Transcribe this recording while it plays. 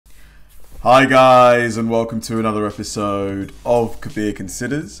Hi guys, and welcome to another episode of Kabir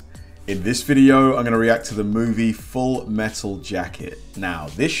Considers. In this video, I'm going to react to the movie Full Metal Jacket. Now,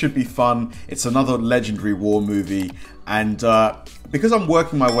 this should be fun. It's another legendary war movie, and because I'm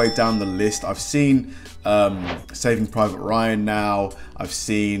working my way down the list, I've seen Saving Private Ryan now, I've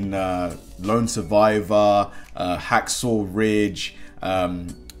seen Lone Survivor, Hacksaw Ridge,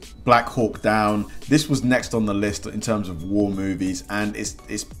 Black Hawk Down. This was next on the list in terms of war movies, and it's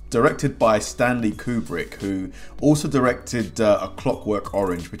directed by Stanley Kubrick, who also directed A Clockwork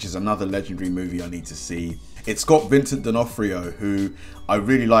Orange, which is another legendary movie I need to see. It's got Vincent D'Onofrio, who I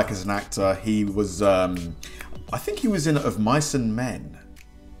really like as an actor. He was, I think he was in Of Mice and Men.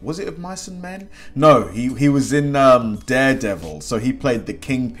 Was it Of Mice and Men? No, he was in Daredevil, so he played the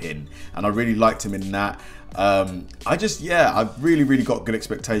Kingpin, and I really liked him in that. I've really got good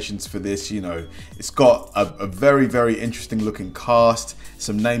expectations for this. You know, it's got a very interesting looking cast,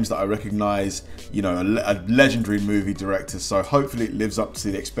 some names that I recognize, you know, a legendary movie director, so hopefully it lives up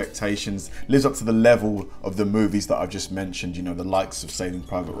to the expectations, lives up to the level of the movies that I've just mentioned, you know, the likes of Saving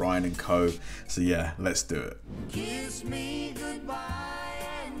Private Ryan and co. So yeah, let's do it. Kiss me goodbye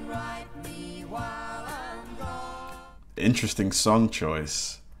and write me while I'm gone. Interesting song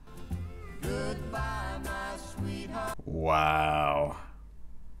choice. Goodbye. Wow.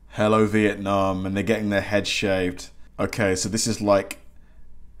 Hello Vietnam, and they're getting their heads shaved. Okay, so this is like,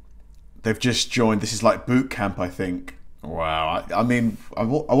 they've just joined, this is like boot camp, I think. Wow, I mean, I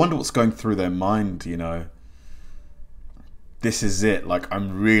wonder what's going through their mind, you know. This is it, like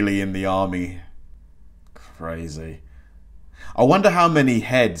I'm really in the army. Crazy. I wonder how many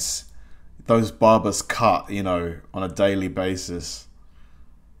heads those barbers cut, you know, on a daily basis.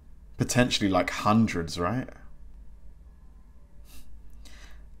 Potentially like hundreds, right?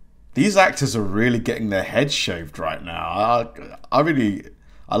 These actors are really getting their heads shaved right now.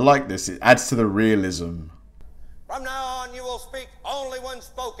 I like this. It adds to the realism. From now on, you will speak only when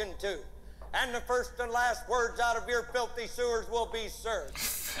spoken to, and the first and last words out of your filthy sewers will be served.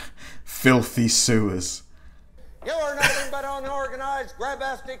 Filthy sewers. You are nothing but unorganized,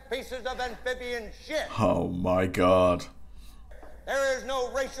 grabastic pieces of amphibian shit. Oh my God. There is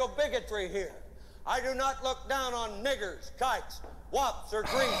no racial bigotry here. I do not look down on niggers, kikes, wops, or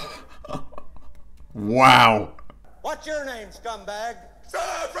greasers. Wow. What's your name, scumbag?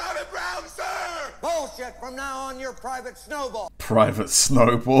 Sir, Private Brown, sir! Bullshit. From now on, you're Private Snowball. Private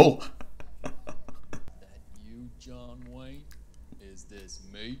Snowball? That you, John Wayne? Is this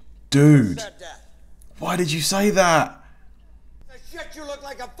me? Dude. Said that. Why did you say that? Shit, you look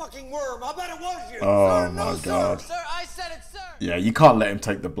like a fucking worm. I bet it was you. Oh sir, my no, God. Sir, I said it, sir. Yeah, you can't let him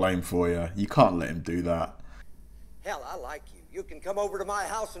take the blame for you. You can't let him do that. Hell, I like you. You can come over to my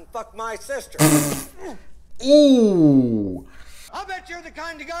house and fuck my sister. Ooh. I bet you're the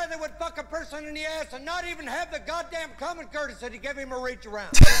kind of guy that would fuck a person in the ass and not even have the goddamn common courtesy to give him a reach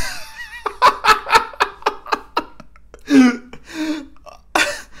around.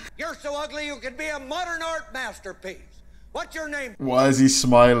 You're so ugly you could be a modern art masterpiece. What's your name? Why is he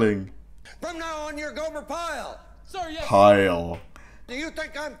smiling? From now on, you're Gomer Pyle. Sir, yes. Pyle. Do you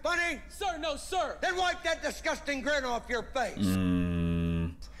think I'm funny? Sir, no, sir. Then wipe that disgusting grin off your face.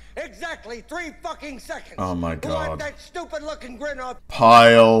 Exactly 3 fucking seconds. Oh my God. Wipe that stupid looking grin off.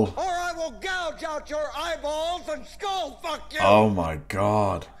 Pyle. Or I will gouge out your eyeballs and skull fuck you. Oh my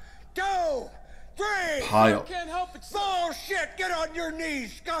God. 2, 3. Pyle. Can't help it, sir. Bullshit. Get on your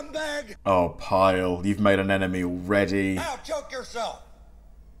knees, scumbag. Oh, Pyle. You've made an enemy already. Now choke yourself.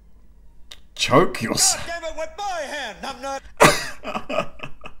 Choke God yourself. damn it, with my hand. I'm not.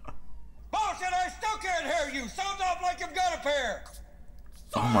 Bullshit, I still can't hear you. Sounds off like you've got a pair.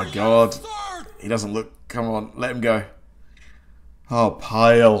 Oh my God. He doesn't look. Come on, let him go. Oh,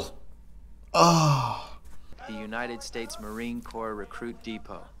 Pyle. Oh. The United States Marine Corps Recruit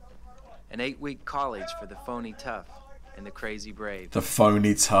Depot. An 8-week college for the phony tough and the crazy brave. The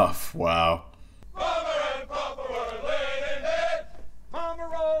phony tough. Wow. Mama and Papa were laid in bed. Mama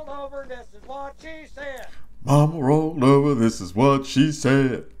rolled over, this is what she said. Mama rolled over, this is what she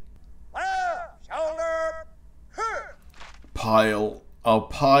said. Shoulder. Pyle. Oh,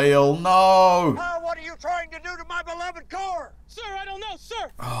 Pyle, no. What are you trying to do to my beloved Corps? Sir, I don't know,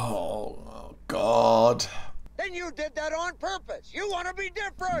 sir. Oh, God. Then you did that on purpose. You want to be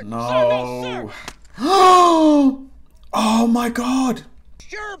different. No. Oh my God.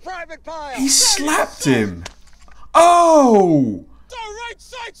 Sure, Private Pyle. He slapped him. Oh. Sir, right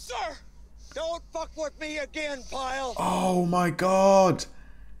side, sir. Don't fuck with me again, Pyle. Oh my God.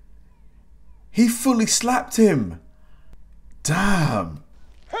 He fully slapped him. Damn.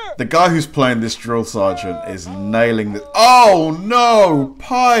 The guy who's playing this drill sergeant is nailing this. Oh no,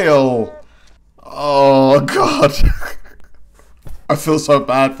 Pyle. Oh, God. I feel so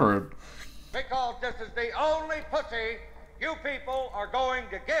bad for him. Because this is the only pussy you people are going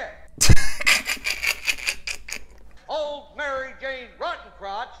to get. Old Mary Jane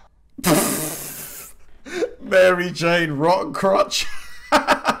Rottencrotch. Mary Jane Rottencrotch.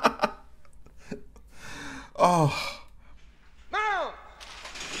 Oh. Mount!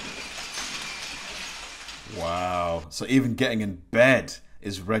 Wow. So even getting in bed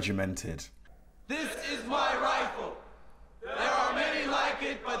is regimented. This is my rifle. There are many like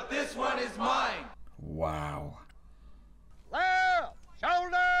it, but this one is mine. Wow. Left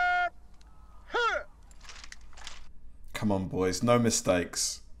shoulder. Huh. Come on, boys. No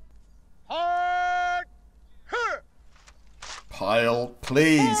mistakes. Hard. Huh. Pyle,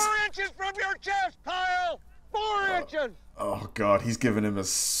 please. 4 inches from your chest, Pyle. 4 inches. Oh, God. He's giving him a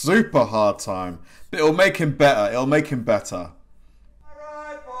super hard time. But it'll make him better. It'll make him better. My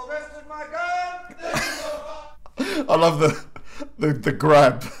rifle. This is my gun. This is my I love the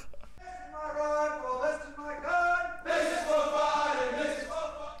grab.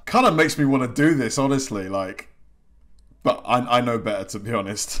 Kind of makes me want to do this, honestly, like, but I know better, to be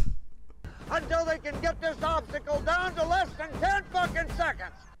honest. Until they can get this obstacle down to less than 10 fucking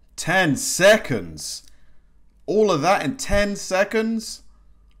seconds. 10 seconds? All of that in 10 seconds?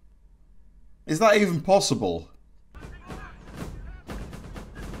 Is that even possible?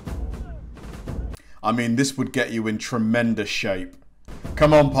 I mean, this would get you in tremendous shape.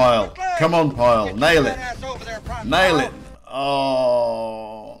 Come on, Pyle. Come on, Pyle. Nail it. Nail it.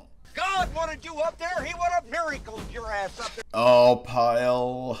 Oh. God wanted you up there. He would have miracled your ass up there. Oh,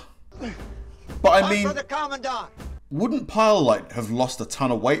 Pyle. But I mean, For the commandant. wouldn't Pyle like have lost a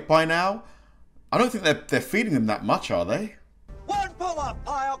ton of weight by now? I don't think they're feeding him that much, are they? One pull-up,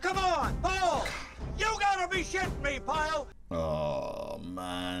 Pyle. Come on, pull. You gotta be shitting me, Pyle. Oh,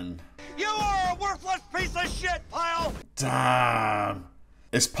 man. You are a worthless piece of shit, Pyle. Damn.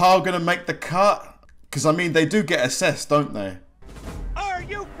 Is Pyle gonna make the cut? Because, I mean, they do get assessed, don't they? Are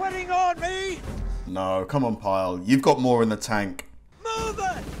you quitting on me? No, come on, Pyle. You've got more in the tank. Move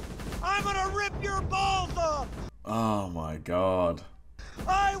it. I'm gonna rip your balls off. Oh, my God.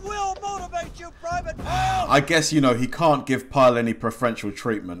 I will motivate you, Private Pyle. I guess, you know, he can't give Pyle any preferential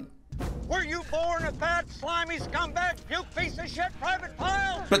treatment. Were you born a fat, slimy scumbag, puke piece of shit, Private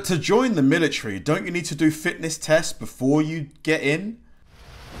Pyle? But to join the military, don't you need to do fitness tests before you get in?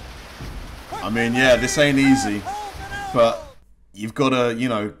 I mean, yeah, this ain't easy, but you've got to, you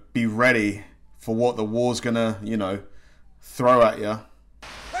know, be ready for what the war's gonna, you know, throw at you.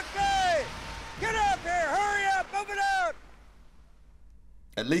 Okay, get up here, hurry up, move it out.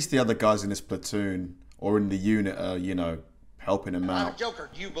 At least the other guys in this platoon or in the unit are, you know, helping him I'm a out. joker.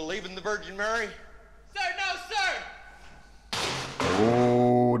 Do you believe in the Virgin Mary? Sir, no, sir!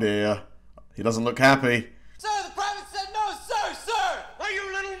 Oh, dear. He doesn't look happy. Sir, the private said no, sir, sir! Why, you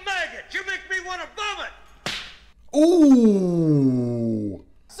little maggot, you make me want to vomit. Ooh.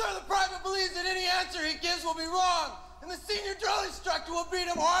 Sir, the private believes that any answer he gives will be wrong, and the senior drill instructor will beat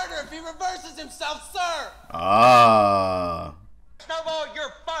him harder if he reverses himself, sir! Ah. Snowball,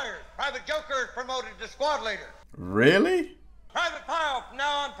 you're fired. Private Joker is promoted to squad leader. Really? Private Pyle, from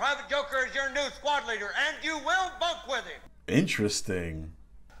now on, Private Joker is your new squad leader, and you will bunk with him. Interesting.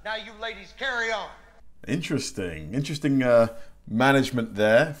 Now you ladies carry on. Interesting. Interesting management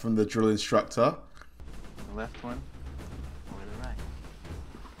there from the drill instructor. The left one over the right.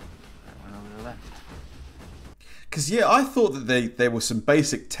 That one over the left. Because, yeah, I thought that there were some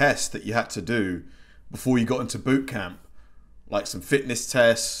basic tests that you had to do before you got into boot camp. Like some fitness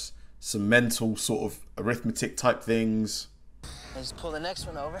tests, some mental sort of arithmetic type things. I just pull the next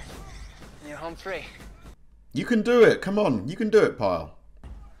one over, and you're home free. You can do it. Come on. You can do it, Pyle.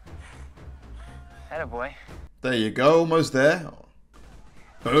 Atta boy. There you go. Almost there.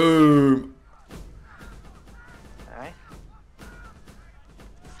 Boom. Alright.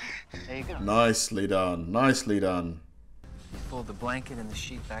 There you go. Nicely done. Nicely done. Fold the blanket and the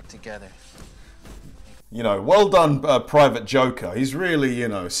sheet back together. You know, well done, Private Joker. He's really, you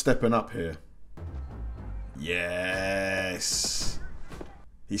know, stepping up here. Yes.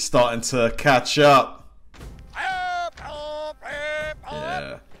 He's starting to catch up.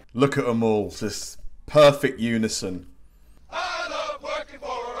 Yeah. Look at them all. Just perfect unison. I love working for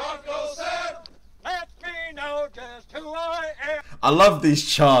Uncle Sam! Let me know just who I am. I love these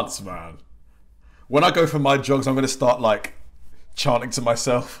chants, man. When I go for my jogs, I'm going to start, like, chanting to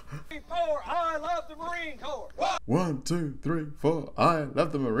myself. Before I love the Marine Corps. 1, 2, 3, 4. I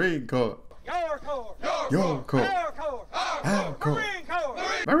love the Marine Corps. Your Corps. Your Corps. Our Corps. Our Corps. Marine Corps.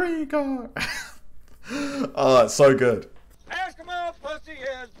 Marine Corps. Oh, that's so good. Ask 'em out, pussy. she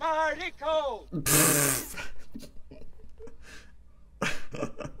is mighty cold.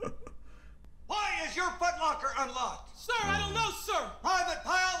 Why is your footlocker unlocked? Sir, I don't know, sir. Private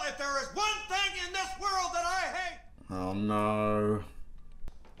Pyle, if there is one thing in this world that I hate. Oh no.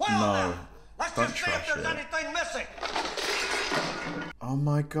 Well, No. now, let's Don't just see if trash there's it. anything missing. Oh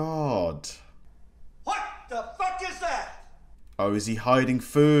my god. What the fuck is that? Oh, is he hiding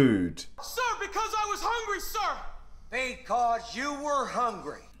food? Sir, because I was hungry, sir. Because you were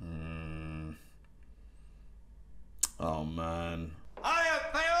hungry. Oh man. I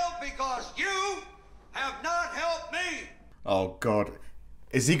have failed because you have not helped me. Oh god.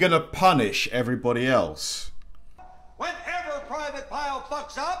 Is he gonna punish everybody else? Whenever Private Pyle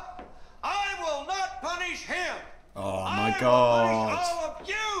fucks up, I will not punish him. Oh I my will god. punish all of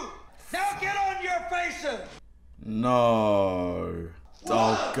you. Now get on your faces. No.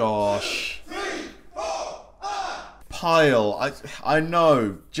 Oh gosh. 3, 4, 5. Pyle, I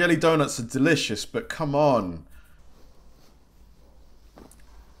know jelly donuts are delicious, but come on.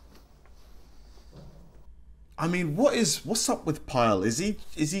 I mean, what's up with Pyle? Is he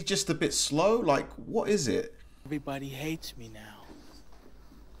just a bit slow? Like, what is it? Everybody hates me now.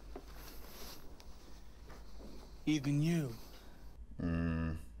 Even you.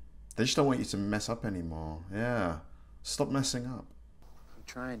 They just don't want you to mess up anymore. Yeah. Stop messing up. I'm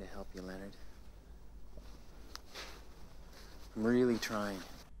trying to help you, Leonard. I'm really trying.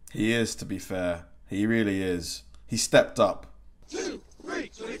 He is, to be fair. He really is. He stepped up. 2, 3,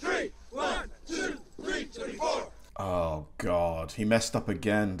 23. 1, 2, 3, 24. Oh, God. He messed up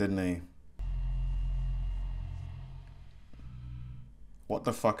again, didn't he? What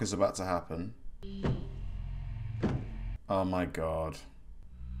the fuck is about to happen? Oh, my God.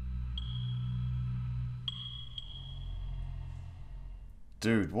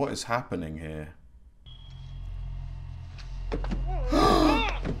 Dude, what is happening here?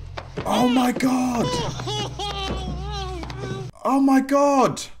 Oh, my God! Oh, my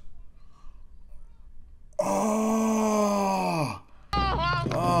God! Oh!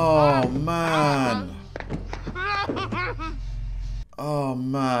 Oh, man. Oh,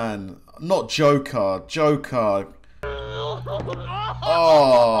 man. Not Joker. Joker.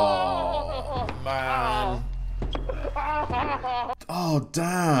 Oh, man. Oh,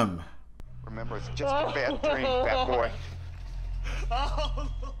 damn. Remember, it's just a bad dream, fat boy.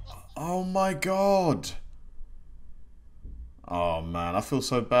 Oh, my God. Oh, man. I feel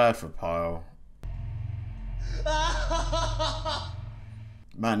so bad for Pyle.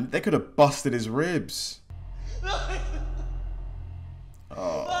 Man, they could have busted his ribs.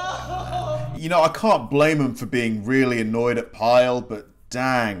 Oh, you know, I can't blame him for being really annoyed at Pyle, but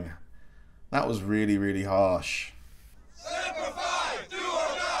dang, that was really, really harsh. Semper Fi, do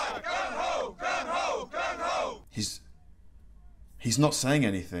or die. Gun ho, gun ho, gun ho. He's not saying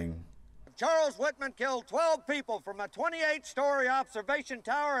anything. Charles Whitman killed 12 people from a 28-story observation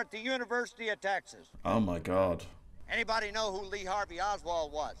tower at the University of Texas. Oh my God. Anybody know who Lee Harvey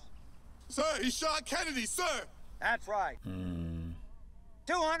Oswald was? Sir, he shot Kennedy, sir. That's right.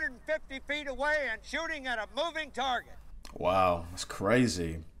 250 feet away and shooting at a moving target. Wow, that's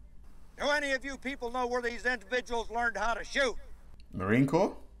crazy. Do any of you people know where these individuals learned how to shoot? Marine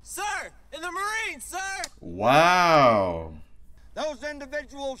Corps? Sir, in the Marines, sir. Wow. Those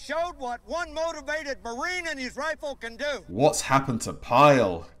individuals showed what one motivated Marine and his rifle can do. What's happened to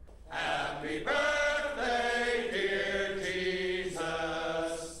Pyle? Happy birthday, dear Jesus.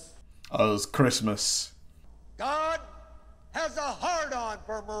 Oh, it's Christmas. God has a hard-on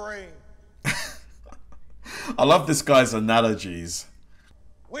for Marine. I love this guy's analogies.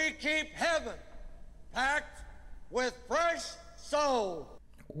 We keep heaven packed with fresh soul.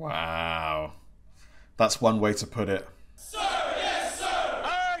 Wow. That's one way to put it. Sir, yes, sir.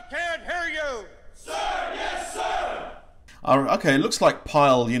 I can't hear you. Sir, yes, sir. Okay, it looks like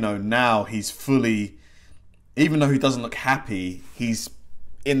Pyle, you know, now he's fully, even though he doesn't look happy, he's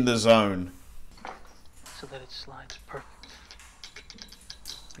in the zone. So that it slides perfect.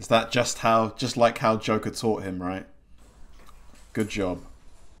 Is that just like how Joker taught him, right? Good job.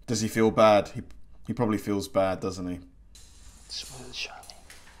 Does he feel bad? He probably feels bad, doesn't he? Smooth, shiny.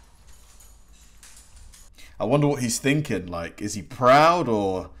 I wonder what he's thinking. Like, is he proud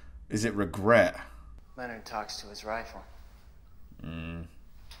or is it regret? Leonard talks to his rifle.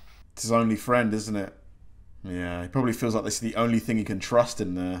 It's his only friend, isn't it? Yeah, he probably feels like this is the only thing he can trust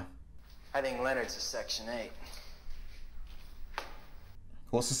in there. I think Leonard's a Section 8.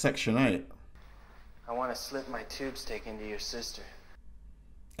 What's a Section 8? I want to slip my tube stick into your sister.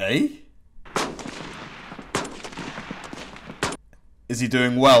 Eh? Is he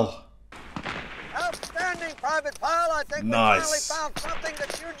doing well? Outstanding, Private Pyle, I think Nice. we finally found something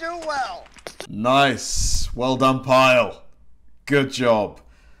that you do well. Nice. Well done, Pyle. Good job.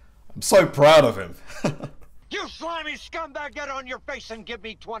 I'm so proud of him. You slimy scumbag, get on your face and give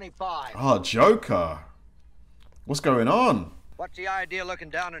me 25. Oh, Joker. What's going on? What's the idea looking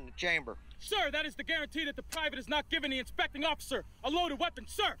down in the chamber? Sir, that is the guarantee that the private is not giving the inspecting officer a loaded weapon,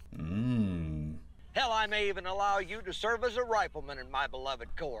 sir. Hell, I may even allow you to serve as a rifleman in my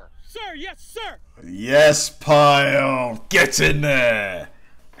beloved corps. Sir, yes, sir. Yes, Pyle. Get in there.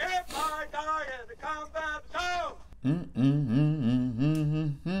 If I die in the combat zone,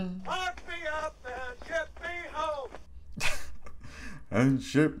 lock me up and ship me home. And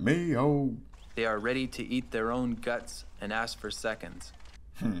ship me home. They are ready to eat their own guts and ask for seconds.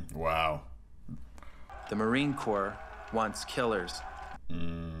 Wow. The Marine Corps wants killers.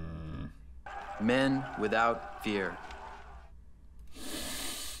 Men without fear.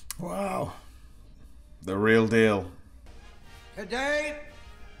 Wow. The real deal. Today,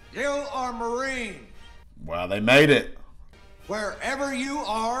 you are Marine. Wow, they made it. Wherever you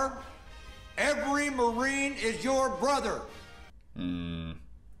are, every Marine is your brother. Toe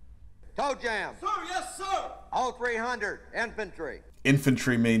jam. Sir, yes, sir. All 300 infantry.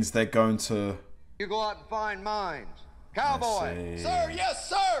 Infantry means they're going to... You go out and find mines. Cowboy. see. Sir, yes,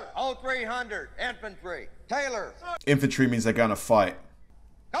 sir. All 300 infantry. Taylor. Infantry means they're going to fight.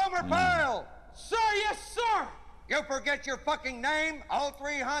 Comer Pyle. Sir, yes, sir. You forget your fucking name? All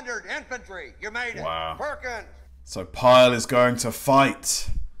 300 infantry. You made it. Wow. Perkins. So Pyle is going to fight.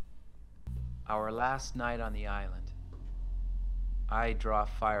 Our last night on the island. I draw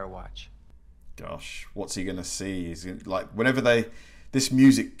fire watch. Gosh, what's he going to see? He's gonna, like, whenever they... This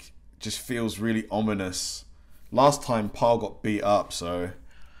music just feels really ominous. Last time Pyle got beat up, so...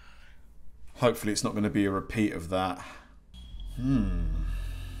 Hopefully it's not going to be a repeat of that.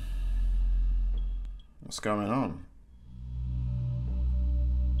 What's going on?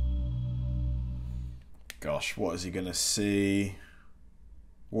 Gosh, what is he going to see?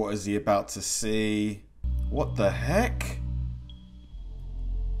 What is he about to see? What the heck?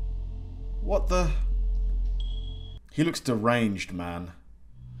 What the... He looks deranged, man.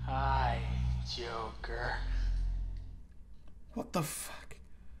 Hi, Joker. What the fuck?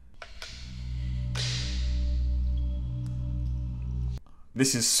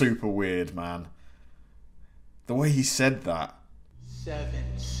 This is super weird, man. The way he said that.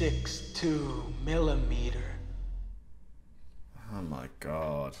 7.62 millimeter. Oh my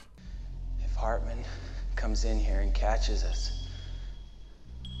god. If Hartman comes in here and catches us,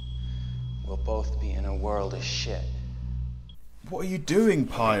 we'll both be in a world of shit. What are you doing,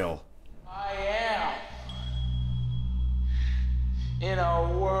 Pyle? I am in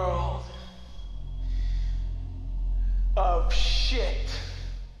a world of shit.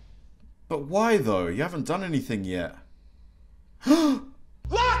 But why though? You haven't done anything yet. Lock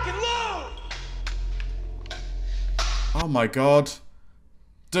and load. Oh my god.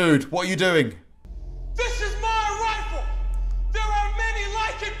 Dude, what are you doing? This is my rifle. There are many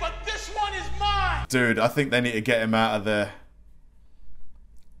like it, but this one is mine. Dude, I think they need to get him out of there.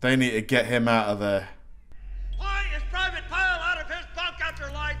 They need to get him out of there. Why is Private Pyle out of his bunk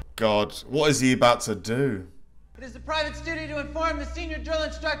after like... God, what is he about to do? It is the private's duty to inform the senior drill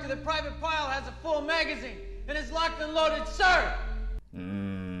instructor that Private Pyle has a full magazine and is locked and loaded, sir!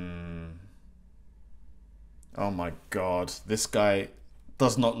 Oh my god, this guy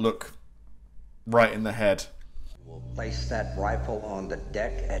does not look right in the head. We'll place that rifle on the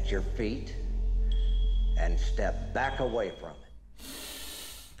deck at your feet and step back away from it.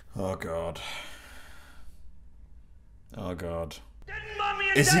 Oh god. Oh god. Didn't Mommy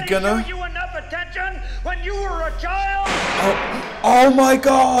and Is he Daddy gonna- show you enough attention when you were a child? Oh my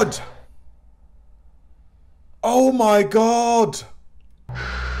god! Oh my god!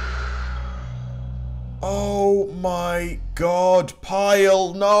 Oh my god,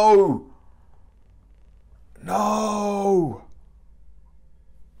 Pyle, no! No!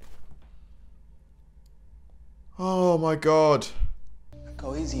 Oh my god.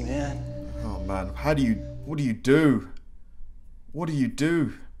 Go easy, man. Oh man, what do you do? What do you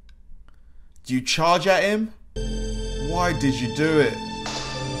do? Do you charge at him? Why did you do it?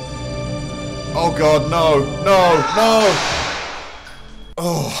 Oh god, no, no, no!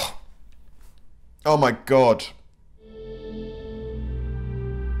 Oh. Oh my god.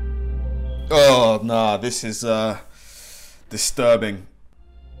 Oh, nah, this is, disturbing.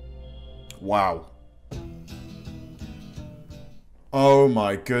 Wow. Oh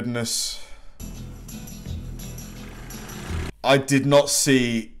my goodness. I did not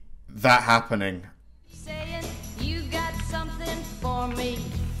see that happening. Saying you got something for me.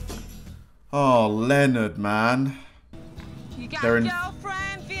 Oh, Leonard, man. You got They're a in-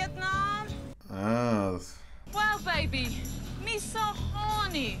 girlfriend, Vietnam? Ah. Well, baby, me so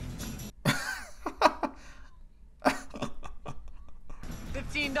horny.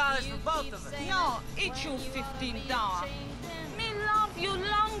 $15 for both of us. No, it's you $15. Me love you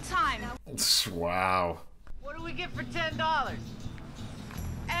long time. Wow. What do we get for $10?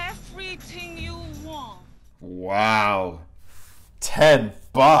 Everything you want. Wow. $10.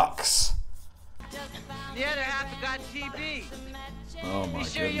 The other half got TB. Oh my Be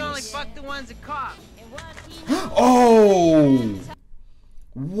sure you only goodness. fuck the ones that cough. Oh!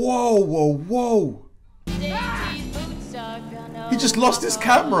 Whoa, whoa, whoa! He just lost his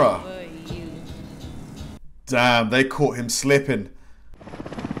camera. Damn, they caught him slipping.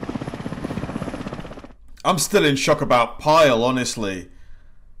 I'm still in shock about Pyle, honestly.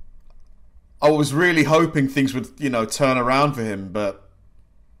 I was really hoping things would, you know, turn around for him, but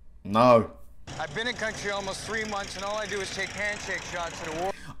no. I've been in country almost 3 months, and all I do is take handshake shots at a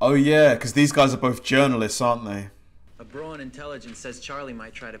war. Oh yeah, because these guys are both journalists, aren't they? A bro in intelligence says Charlie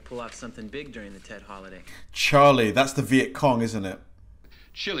might try to pull off something big during the Tet holiday. Charlie, that's the Viet Cong, isn't it?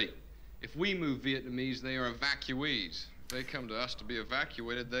 Chile. If we move Vietnamese, they are evacuees. If they come to us to be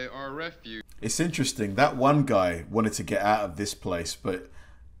evacuated, they are refugees. It's interesting. That one guy wanted to get out of this place, but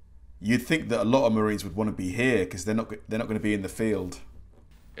you'd think that a lot of Marines would want to be here because they're not going to be in the field.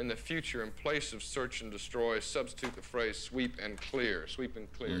 In the future, in place of search and destroy, substitute the phrase sweep and clear. Sweep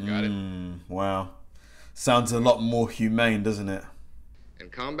and clear, got it? Wow. Sounds a lot more humane, doesn't it?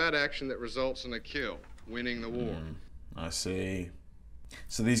 And combat action that results in a kill, winning the war. I see.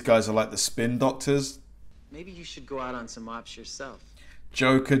 So these guys are like the spin doctors? Maybe you should go out on some ops yourself.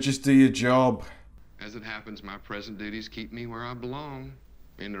 Joker, just do your job. As it happens, my present duties keep me where I belong.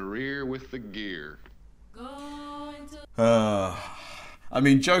 In the rear with the gear. I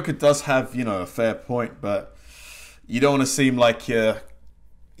mean, Joker does have, you know, a fair point, but you don't want to seem like you're,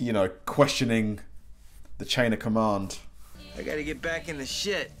 you know, questioning the chain of command. I gotta get back in the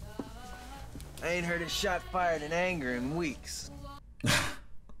shit. I ain't heard a shot fired in anger in weeks.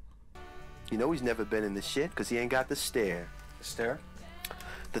 You know he's never been in the shit because he ain't got the stare. The stare?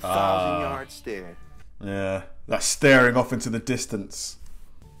 The 1,000-yard stare. Yeah, that's staring off into the distance.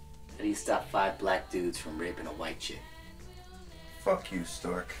 And he stopped 5 black dudes from raping a white chick. Fuck you,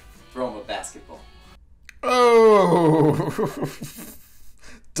 Stork. Throw him a basketball. Oh!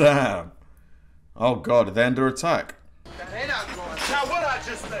 Damn. Oh god, they're under attack. That ain't not going. Now what I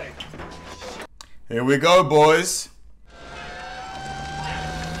just say? Here we go, boys.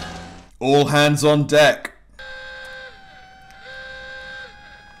 All hands on deck.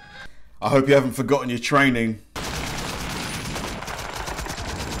 I hope you haven't forgotten your training.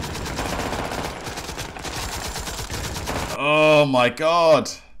 Oh my god.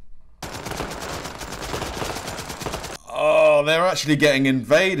 Oh, they're actually getting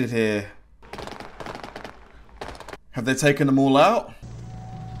invaded here. Have they taken them all out?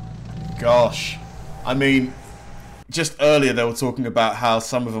 Gosh. I mean, just earlier they were talking about how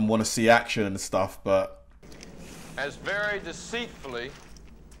some of them want to see action and stuff, but... Has very deceitfully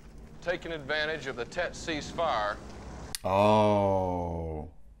taken advantage of the Tet ceasefire. Oh.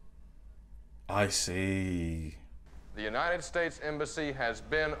 I see. The United States Embassy has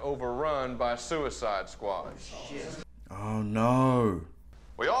been overrun by suicide squads. Oh no.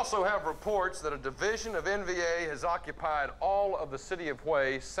 We also have reports that a division of NVA has occupied all of the city of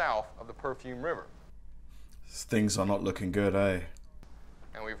Hue south of the Perfume River. Things are not looking good, eh?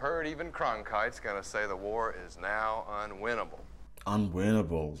 And we've heard even Cronkite's gonna say the war is now unwinnable.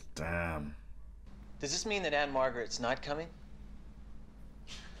 Unwinnable, damn. Does this mean that Aunt Margaret's not coming?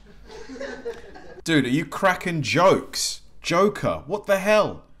 Dude, are you cracking jokes? Joker, what the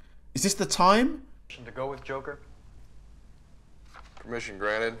hell? Is this the time? To go with Joker? Permission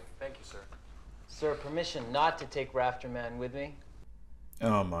granted. Thank you, sir. Sir, permission not to take Rafterman with me?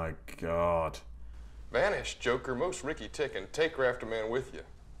 Oh my god. Vanish, Joker, most Ricky Tick, take Rafterman with you.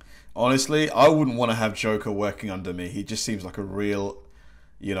 Honestly, I wouldn't want to have Joker working under me. He just seems like a real,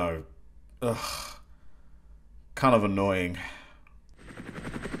 you know, kind of annoying.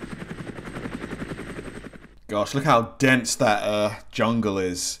 Gosh, look how dense that jungle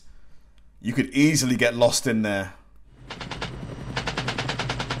is. You could easily get lost in there.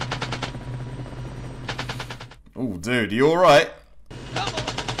 Oh, dude, you alright?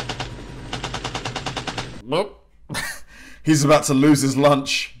 Nope. He's about to lose his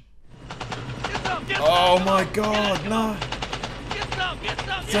lunch. Oh my god, no.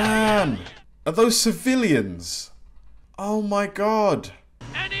 Damn. Are those civilians? Oh my god.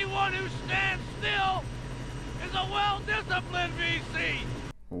 Anyone who stands still is a well-disciplined VC.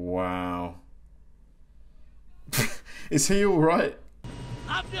 Wow. Is he all right?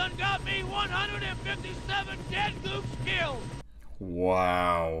 I've done got me 157 dead goops killed.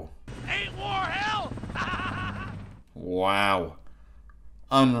 Wow. Ain't war hell? Wow.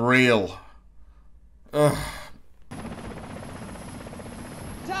 Unreal. Ugh.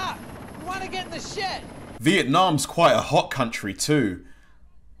 Doc, you want to get in the shed? Vietnam's quite a hot country too.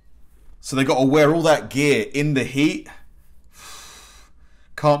 So they got to wear all that gear in the heat.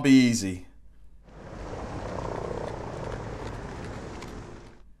 Can't be easy.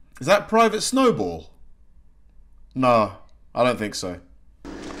 Is that Private Snowball? No, I don't think so.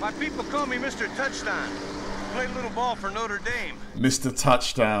 My people call me Mr. Touchdown. Played a little ball for Notre Dame. Mr.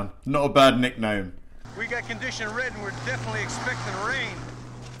 Touchdown. Not a bad nickname. We got condition red and we're definitely expecting rain.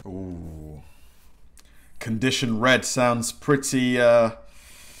 Ooh. Condition red sounds pretty, Here's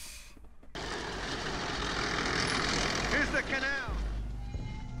the canal.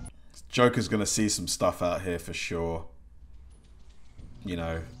 Joker's gonna see some stuff out here for sure. You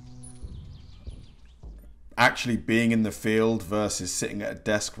know, actually being in the field versus sitting at a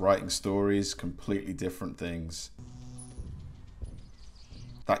desk writing stories, completely different things.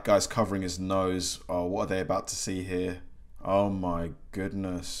 That guy's covering his nose. Oh, what are they about to see here? Oh my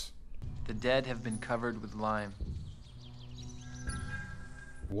goodness. The dead have been covered with lime.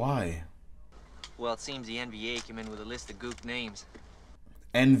 Why? Well, it seems the NVA came in with a list of gook names.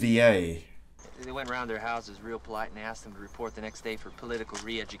 NVA? They went around their houses real polite and asked them to report the next day for political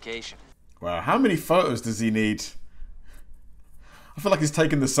re-education. Wow, how many photos does he need? I feel like he's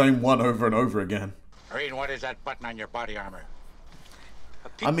taking the same one over and over again. Marine, what is that button on your body armor?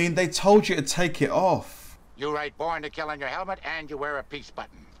 I mean, they told you to take it off. You write born to kill on your helmet and you wear a peace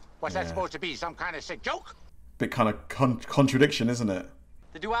button. What's that supposed to be? Some kind of sick joke? Bit kind of contradiction, isn't it?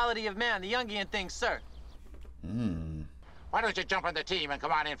 The duality of man, the Jungian thing, sir. Why don't you jump on the team and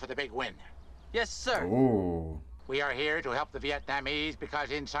come on in for the big win? Yes, sir. Ooh. We are here to help the Vietnamese because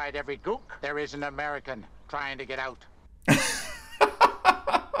inside every gook there is an American trying to get out.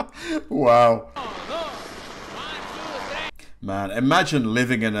 Wow. Man, imagine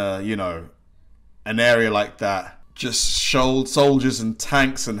living in a, you know, an area like that. Just soldiers and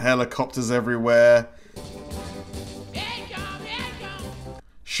tanks and helicopters everywhere.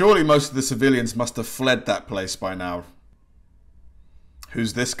 Surely most of the civilians must have fled that place by now.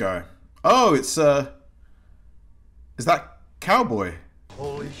 Who's this guy? Oh, it's, is that Cowboy?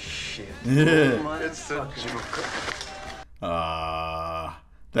 Holy shit. Yeah. It's the Joker.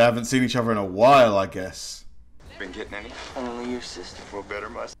 They haven't seen each other in a while, I guess. Been getting any? Only your sister. Well, better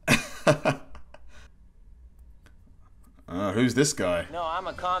must. Who's this guy? No, I'm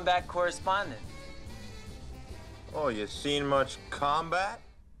a combat correspondent. Oh, you seen much combat?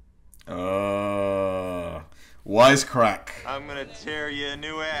 Wisecrack. I'm gonna tear you a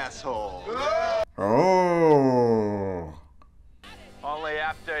new asshole. Oh. Only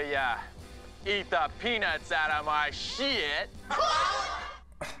after ya eat the peanuts out of my shit.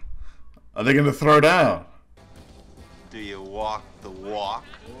 Are they gonna throw down? Do you walk the walk?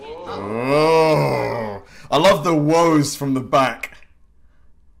 Oh. I love the woes from the back.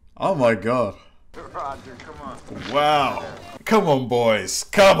 Oh my god. Roger, come on. Wow. Come on, boys.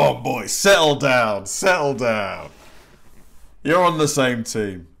 Come on, boys. Settle down. Settle down. You're on the same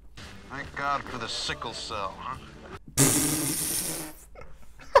team. Thank God for the sickle cell, huh?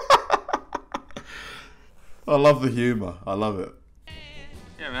 I love the humor. I love it.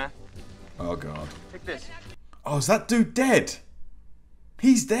 Yeah, man. Oh god. Take this. Oh, is that dude dead?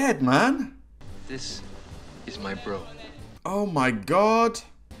 He's dead, man. This is my bro. Oh my god.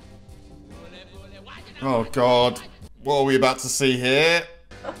 Oh god. What are we about to see here?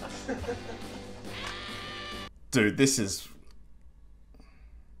 Dude, this is...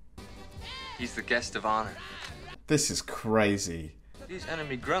 He's the guest of honor. This is crazy. These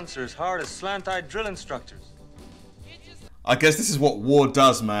enemy grunts are as hard as slant-eyed drill instructors. I guess this is what war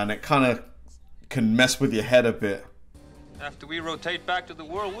does, man. It kind of can mess with your head a bit. After we rotate back to the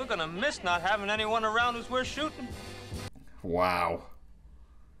world, we're gonna miss not having anyone around who's worth shooting. Wow.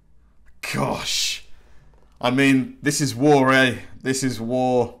 Gosh. I mean, this is war, eh? This is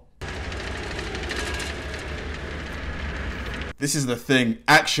war. This is the thing.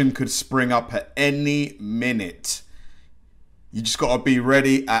 Action could spring up at any minute. You just gotta be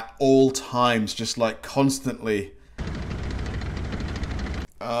ready at all times, just like constantly.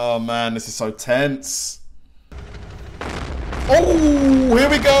 Oh man, this is so tense. Oh, here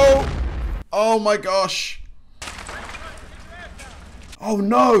we go. Oh my gosh. Oh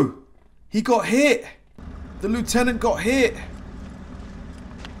no. He got hit. The lieutenant got hit.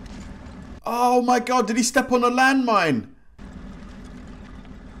 Oh my god, did he step on a landmine?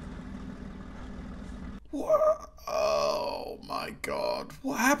 What? my God.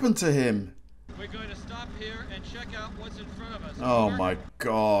 What happened to him? We're going to stop here and check out what's in front of us. Oh my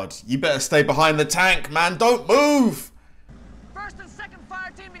God. You better stay behind the tank, man. Don't move. First and second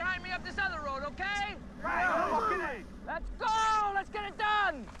fire team behind me up this other road, okay? Right. Let's go! Let's get it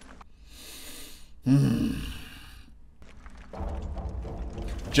done!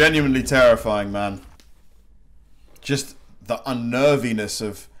 Genuinely terrifying, man. Just the unnerviness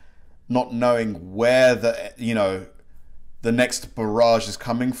of not knowing where the, you know, the next barrage is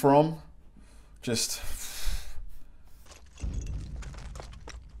coming from. Just...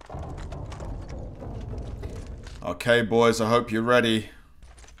 Okay, boys, I hope you're ready.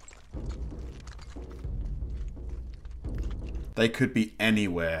 They could be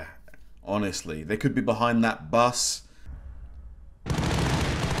anywhere, honestly. They could be behind that bus.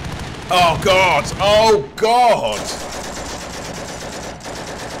 Oh, God! Oh, God!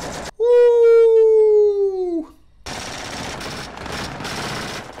 Woo!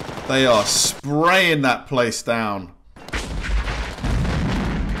 They are spraying that place down.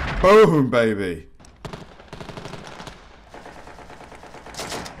 Boom, baby.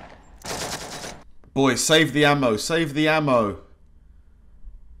 Boys, save the ammo. Save the ammo.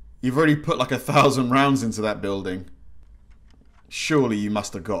 You've already put like 1,000 rounds into that building. Surely you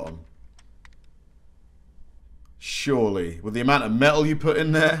must have got them. Surely. With the amount of metal you put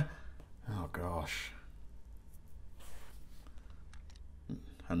in there. Oh, gosh.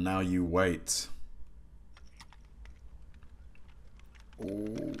 And now you wait.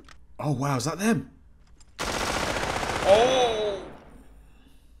 Oh, oh wow, is that them? Oh!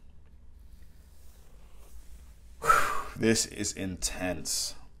 Whew, this is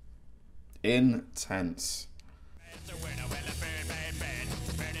intense. Intense.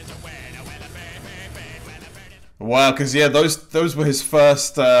 Wow, because yeah, those were his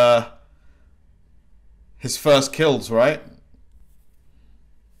first kills, right?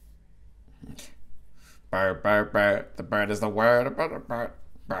 Bird, bird, bird. The bird is the word. Bird, bird,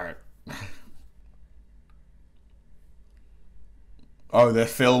 bird. Oh, they're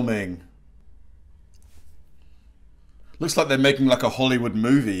filming. Looks like they're making like a Hollywood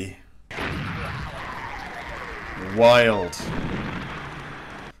movie. Wild.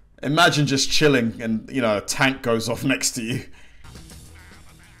 Imagine just chilling and, you know, a tank goes off next to you.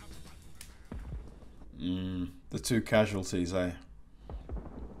 The two casualties, eh?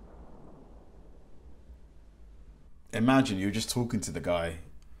 Imagine you were just talking to the guy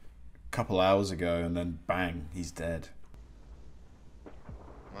a couple hours ago and then bang, he's dead.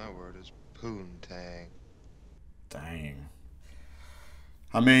 My word is poontang. Dang.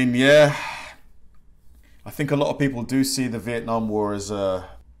 I mean, yeah. I think a lot of people do see the Vietnam War as a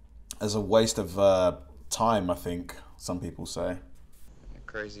waste of time, I think. Some people say. The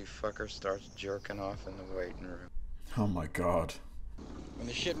crazy fucker starts jerking off in the waiting room. Oh my God. When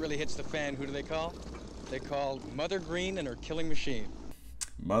the shit really hits the fan, who do they call? They call Mother Green and her killing machine.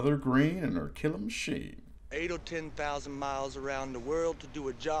 Mother Green and her killing machine. 8 or 10,000 miles around the world to do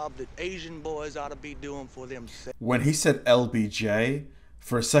a job that Asian boys ought to be doing for themselves. When he said LBJ,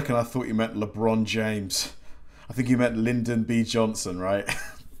 for a second I thought you meant LeBron James. I think you meant Lyndon B. Johnson, right?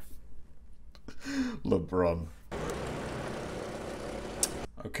 LeBron.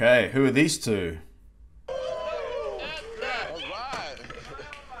 Okay, who are these two?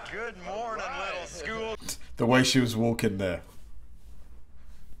 Good morning, little school. The way she was walking there.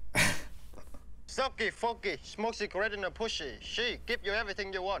 Silky, funky, smoke cigarette in a pushy. She give you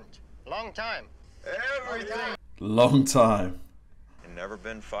everything you want. Long time. Everything. Long time. And never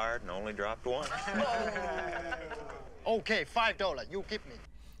been fired and only dropped one. Okay, $5. You give me.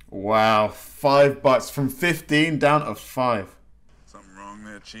 Wow, $5 from 15 down to 5. Something wrong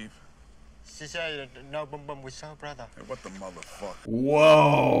there, Chief? She said no boom boom with her brother. Hey, what the motherfucker?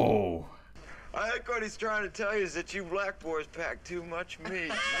 Whoa. I think what he's trying to tell you is that you black boys pack too much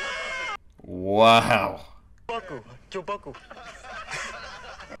meat. Wow. Chubaku.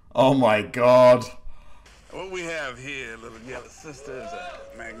 Oh my God. What we have here, little yellow sister, is a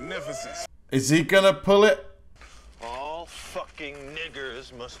magnificent... Is he gonna pull it? All fucking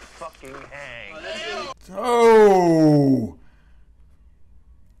niggers must fucking hang. Oh.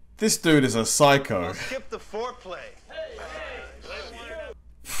 This dude is a psycho. I'll skip the foreplay.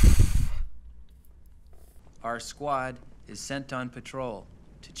 Our squad is sent on patrol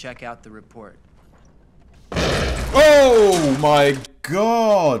to check out the report. Oh my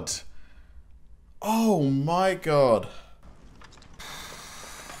God. Oh my God.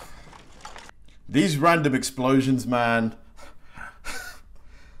 These random explosions, man.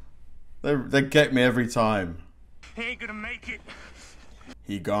 They get me every time. He ain't gonna make it.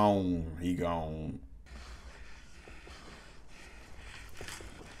 He gone. He gone.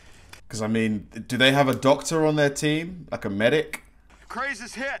 Because, I mean, do they have a doctor on their team? Like a medic?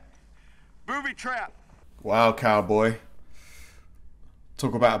 Crazes hit. Booby trap. Wow, cowboy.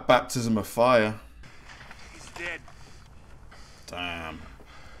 Talk about a baptism of fire. He's dead. Damn.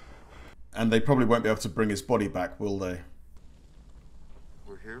 And they probably won't be able to bring his body back, will they?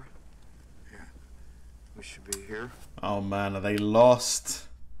 We're here? Yeah. We should be here. Oh man, are they lost?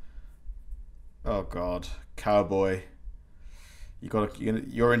 Oh god. Cowboy.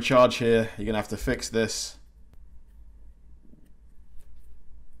 You're in charge here. You're gonna have to fix this.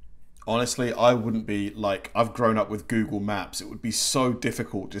 Honestly, I wouldn't be like, I've grown up with Google Maps. It would be so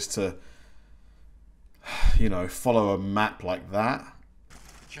difficult just to, you know, follow a map like that.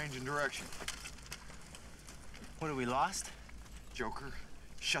 Changing direction. What, are we lost? Joker,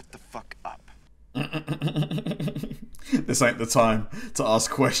 shut the fuck up. This ain't the time to ask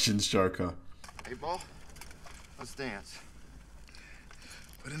questions, Joker. Hey, Ball, let's dance.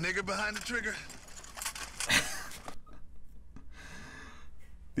 Put a nigga behind the trigger.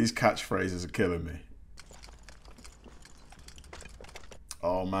 These catchphrases are killing me.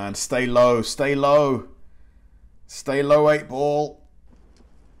 Oh man, stay low, stay low. Stay low, 8-Ball.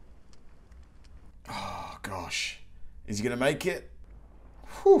 Oh gosh. Is he gonna make it?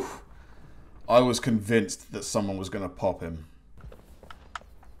 Whew. I was convinced that someone was gonna pop him.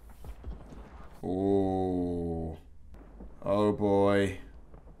 Oh. Oh boy.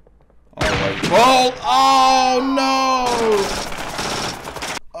 Oh wait. Ball! Oh no!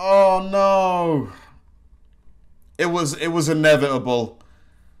 Oh no! It was inevitable.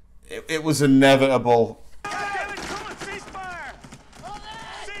 It was inevitable.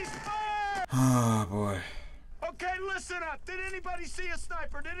 Oh boy. Okay, listen up. Did anybody see a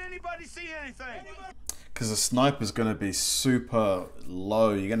sniper? Did anybody see anything? Because the sniper's gonna be super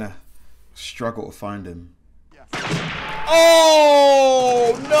low. You're gonna struggle to find him. Yeah.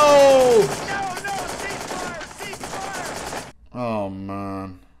 Oh no! No, ceasefire! Ceasefire! Oh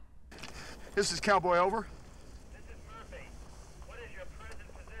man. This is Cowboy, over. This is Murphy. What is your present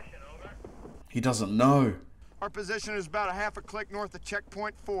position, over? He doesn't know. Our position is about a half a click north of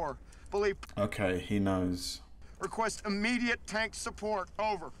checkpoint 4. Believe. Okay, he knows. Request immediate tank support,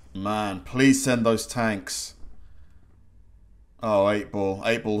 over. Man, please send those tanks. Oh, 8-Ball.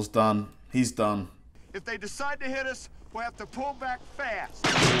 8-Ball's done. He's done. If they decide to hit us, we'll have to pull back fast.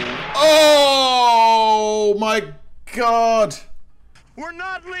 Oh my god! We're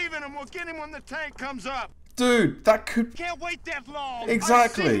not leaving him. We'll get him when the tank comes up. Dude, that could... Can't wait that long.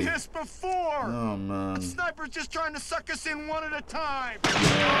 Exactly. I've seen this before. Oh, man. The sniper's just trying to suck us in one at a time.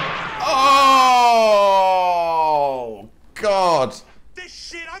 Oh, God. This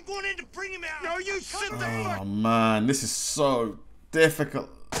shit, I'm going in to bring him out. No, you sit there. Oh, man. This is so difficult.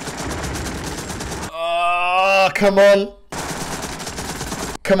 Ah, come on.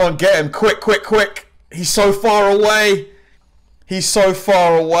 Come on, get him. Quick, quick, quick. He's so far away. He's so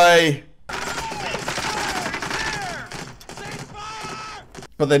far away.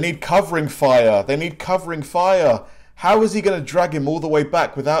 But they need covering fire. They need covering fire. How is he going to drag him all the way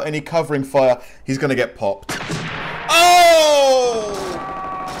back without any covering fire? He's going to get popped. Oh!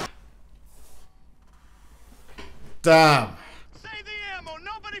 Damn. Save the ammo.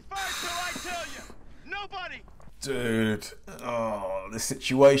 Nobody fires till I tell you. Nobody. Dude. Oh, this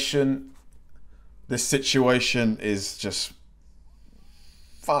situation is just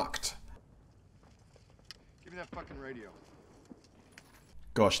fucked. Give me that fucking radio.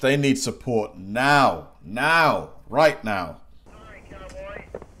 Gosh, they need support now. Now. Right now. Sorry, Cowboy.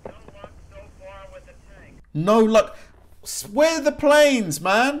 No luck so far with the tank. No luck. Where are the planes,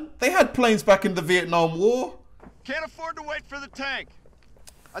 man? They had planes back in the Vietnam War. Can't afford to wait for the tank.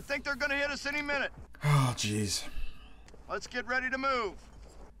 I think they're gonna hit us any minute. Oh, jeez. Let's get ready to move.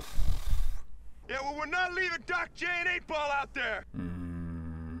 Yeah, well, we're not leaving Doc J and 8-Ball out there.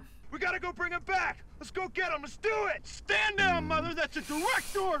 We gotta go bring him back. Let's go get him. Let's do it. Stand down, mother. That's a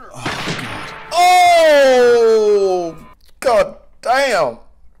direct order. Oh, God damn.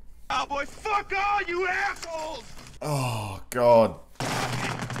 Cowboy, fuck all you assholes. Oh, God.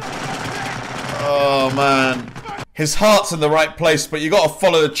 Oh, man. His heart's in the right place, but you gotta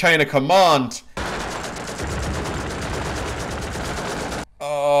follow the chain of command.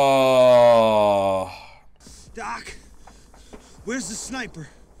 Oh. Doc, where's the sniper?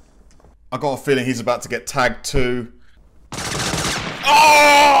 I got a feeling he's about to get tagged too.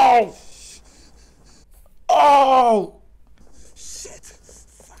 Oh! Oh! Shit.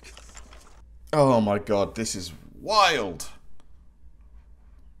 Fuck. Oh my god, this is wild.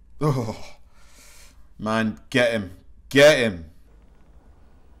 Oh. Man, get him. Get him.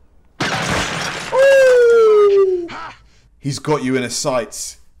 Woo! He's got you in his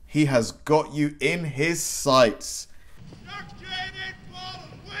sights. He has got you in his sights.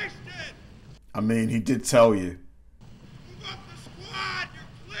 I mean, he did tell you. Move up the squad. You're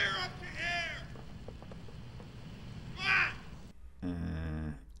clear up to air. Come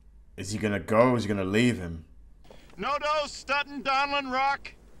on. Is he gonna go or is he gonna leave him? No, Stutton, Donlin,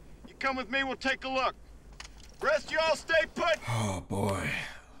 Rock. You come with me, we'll take a look. Rest you all stay put. Oh boy.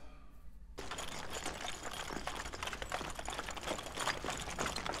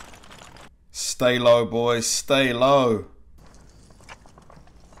 Stay low, boys. Stay low.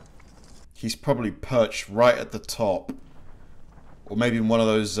 He's probably perched right at the top. Or maybe in one of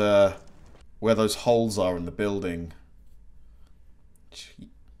those, where those holes are in the building.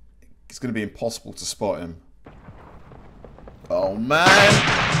 It's going to be impossible to spot him. Oh, man.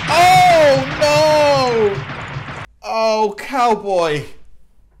 Oh, no. Oh, cowboy.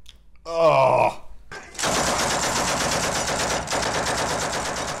 Oh.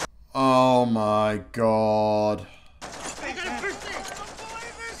 Oh, my God.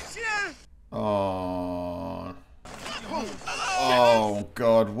 Oh. Oh,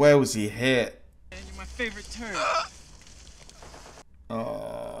 God. Where was he hit? You're my favorite turn.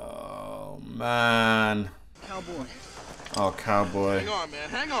 Oh, man. Cowboy. Oh, cowboy. Hang on, man.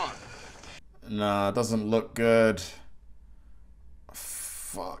 Hang on. Nah, it doesn't look good.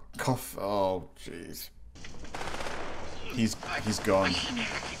 Fuck. Cough. Oh, jeez. He's gone.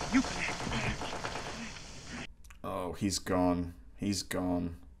 Oh, he's gone. He's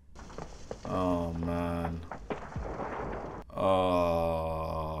gone. Oh, man.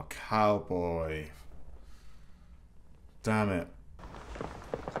 Oh, cowboy. Damn it.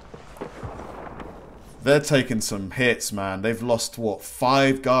 They're taking some hits, man. They've lost, what,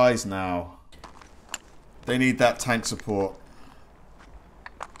 5 guys now. They need that tank support.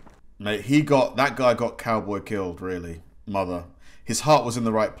 Mate, that guy got cowboy killed, really. Mother. His heart was in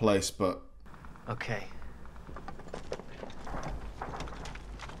the right place, but... Okay.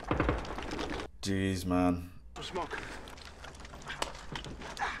 Jeez, man. Smoke.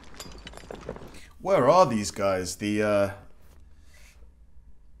 Where are these guys? The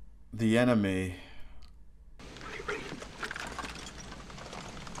enemy.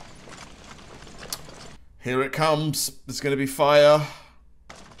 Here it comes. There's going to be fire.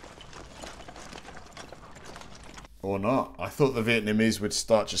 Or not. I thought the Vietnamese would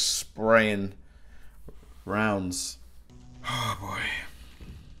start just spraying rounds. Oh boy.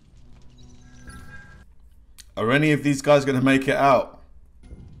 Are any of these guys going to make it out?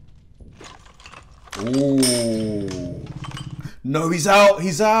 Ooh. No, he's out.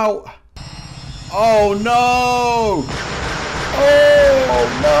 He's out. Oh no. Oh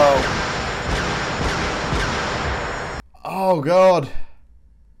no. Oh God.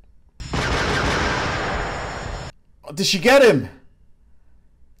 Did she get him?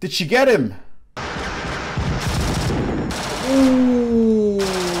 Did she get him? Ooh.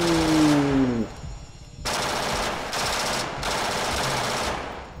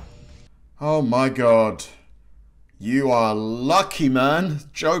 Oh my God. You are lucky, man.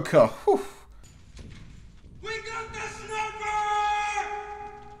 Joker. Whew. We got the sniper!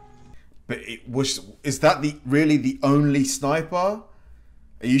 But is that really the only sniper?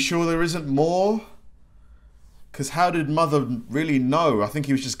 Are you sure there isn't more? Because how did Mother really know? I think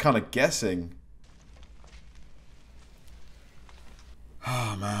he was just kind of guessing.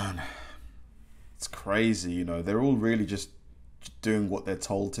 Oh man. It's crazy, you know. They're all really just doing what they're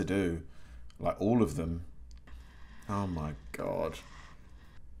told to do. Like all of them. Oh my God.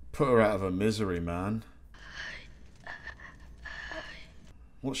 Put her out of her misery, man.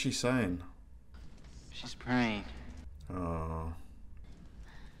 What's she saying? She's praying. Oh.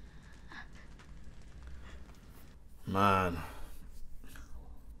 Man.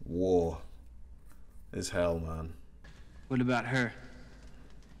 War is hell, man. What about her?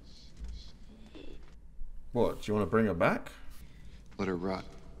 What, do you want to bring her back? Let her rot.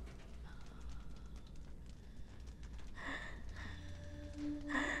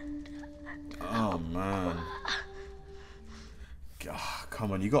 Oh, man. God,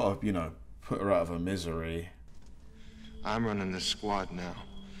 come on, you gotta, you know, put her out of her misery. I'm running this squad now,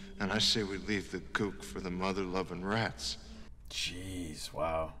 and I say we leave the kook for the mother-loving rats. Jeez,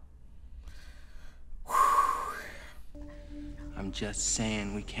 wow. I'm just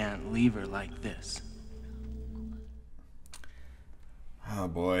saying we can't leave her like this. Oh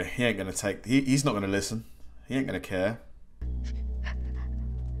boy, he ain't gonna take, he's not gonna listen. He ain't gonna care.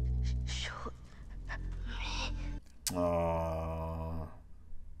 Oh.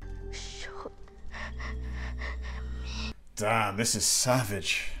 Damn, this is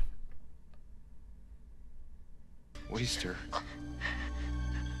savage. Waste her.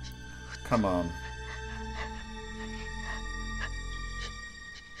 Come on.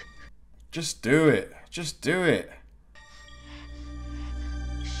 Just do it. Just do it.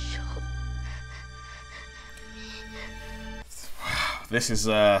 Wow, this is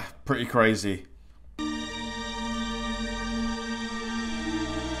pretty crazy.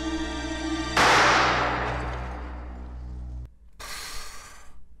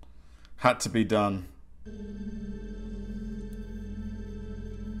 Had to be done.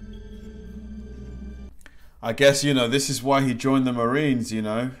 I guess, you know, this is why he joined the Marines, you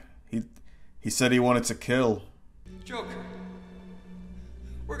know. He said he wanted to kill. Joker,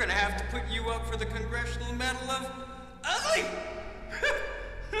 we're gonna have to put you up for the Congressional Medal of Ugly!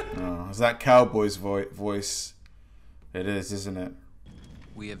 Oh, is that Cowboy's voice? It is, isn't it?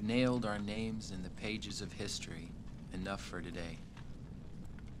 We have nailed our names in the pages of history. Enough for today.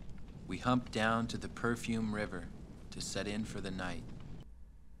 We hump down to the Perfume River to set in for the night.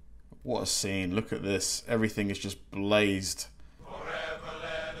 What a scene. Look at this. Everything is just blazed. Forever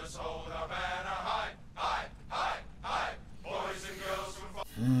let us hold our banner high, high, high, high. Boys and girls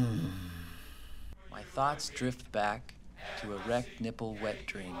from... My thoughts drift back to erect nipple wet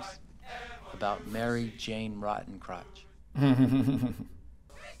dreams about Mary Jane Rottencrotch.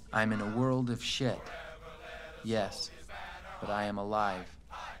 I'm in a world of shit. Yes, but I am alive.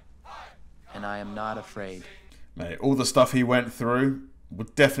 And I am not afraid. Mate, all the stuff he went through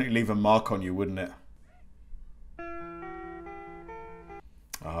would definitely leave a mark on you, wouldn't it?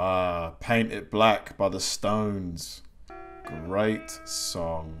 Ah, Paint It Black by the Stones. Great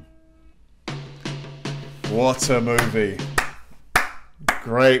song. What a movie.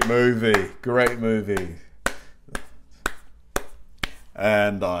 Great movie. Great movie.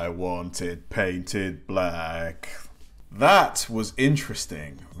 And I want it painted black. That was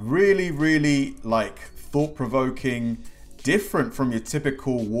interesting. Really, really, like, thought-provoking, different from your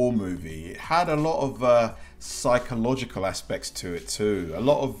typical war movie. It had a lot of psychological aspects to it too. A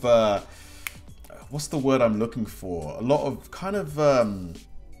lot of, what's the word I'm looking for? A lot of kind of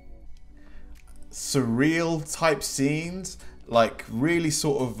surreal type scenes, like really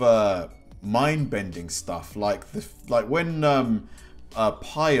sort of mind-bending stuff. Like when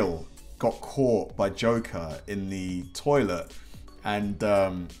Pyle got caught by Joker in the toilet, and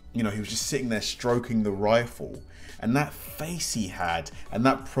you know, he was just sitting there stroking the rifle, and that face he had and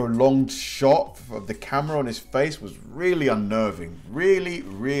that prolonged shot of the camera on his face was really unnerving. Really,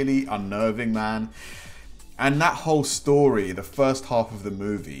 really unnerving, man. And that whole story, the first half of the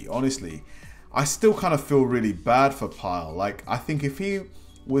movie, honestly, I still kind of feel really bad for Pyle. Like, I think if he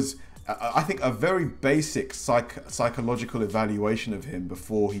was, I think a very basic psychological evaluation of him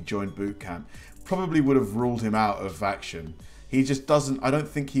before he joined boot camp probably would have ruled him out of action. He just doesn't, I don't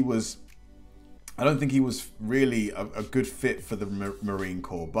think he was really a good fit for the Marine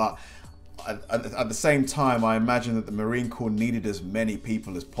Corps. But at the same time, I imagine that the Marine Corps needed as many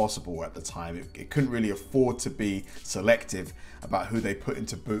people as possible at the time. It couldn't really afford to be selective about who they put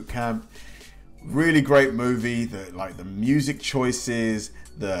into boot camp. Really great movie. The music choices,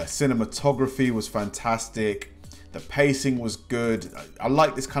 the cinematography was fantastic. The pacing was good. I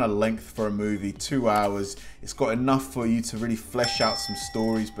like this kind of length for a movie, 2 hours. It's got enough for you to really flesh out some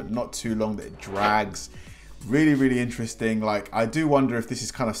stories, but not too long that it drags. Really, really interesting. Like, I do wonder if this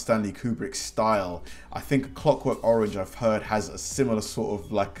is kind of Stanley Kubrick's style. I think Clockwork Orange, I've heard, has a similar sort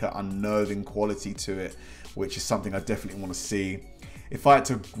of like unnerving quality to it, which is something I definitely want to see. If I had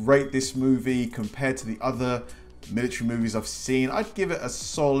to rate this movie compared to the other military movies I've seen, I'd give it a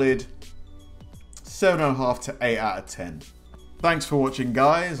solid 7.5 to 8 out of 10. Thanks for watching,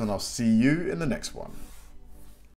 guys, and I'll see you in the next one.